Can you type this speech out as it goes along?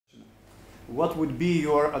what would be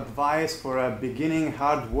your advice for a beginning,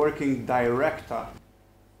 hard-working director?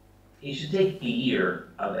 He should take a year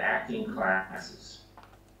of acting classes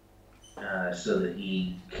so that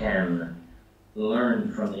he can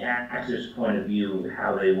learn from the actor's point of view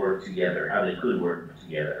how they work together, how they could work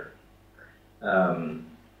together.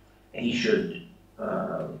 He should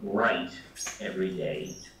write every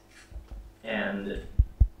day. And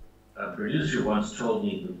a producer once told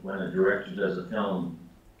me that when a director does a film,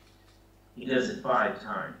 he does it 5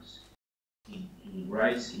 times. He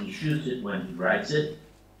shoots it when he writes it,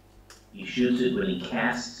 he shoots it when he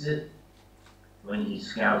casts it, when he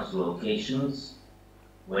scouts locations,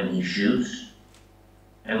 when he shoots,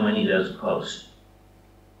 and when he does post.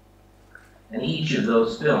 And each of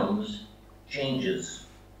those films changes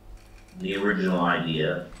the original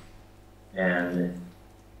idea, and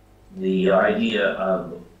the idea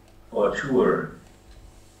of auteur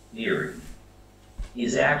theory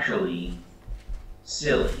is actually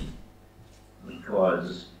silly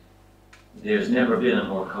because there's never been a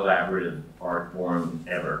more collaborative art form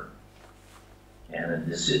ever. And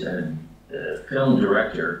the film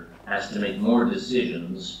director has to make more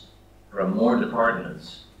decisions from more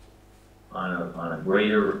departments on a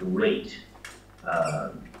greater rate,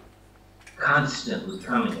 constantly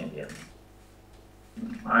coming at him.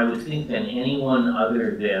 I would think than anyone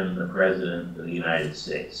other than the President of the United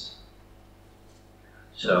States.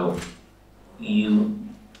 So if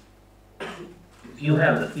you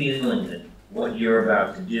have the feeling that what you're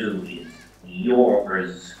about to do is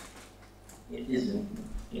yours,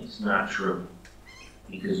 it's not true.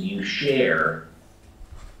 Because you share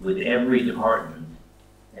with every department,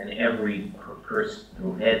 and every person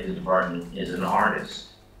who heads the department is an artist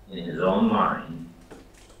in his own mind,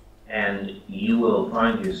 and you will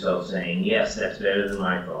find yourself saying, yes, that's better than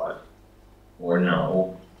I thought, or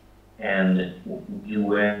no, and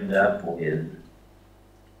you end up with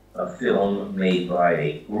a film made by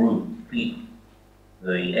a group of people.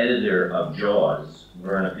 The editor of Jaws,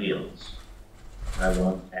 Verna Fields, I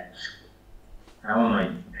once asked, how am I?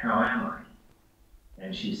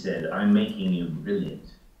 And she said, I'm making you brilliant.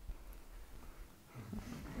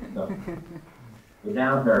 So,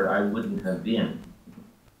 without her, I wouldn't have been.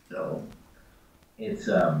 So, it's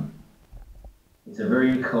a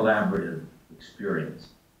very collaborative experience.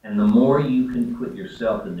 And the more you can put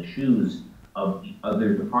yourself in the shoes of the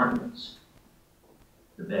other departments,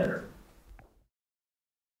 the better.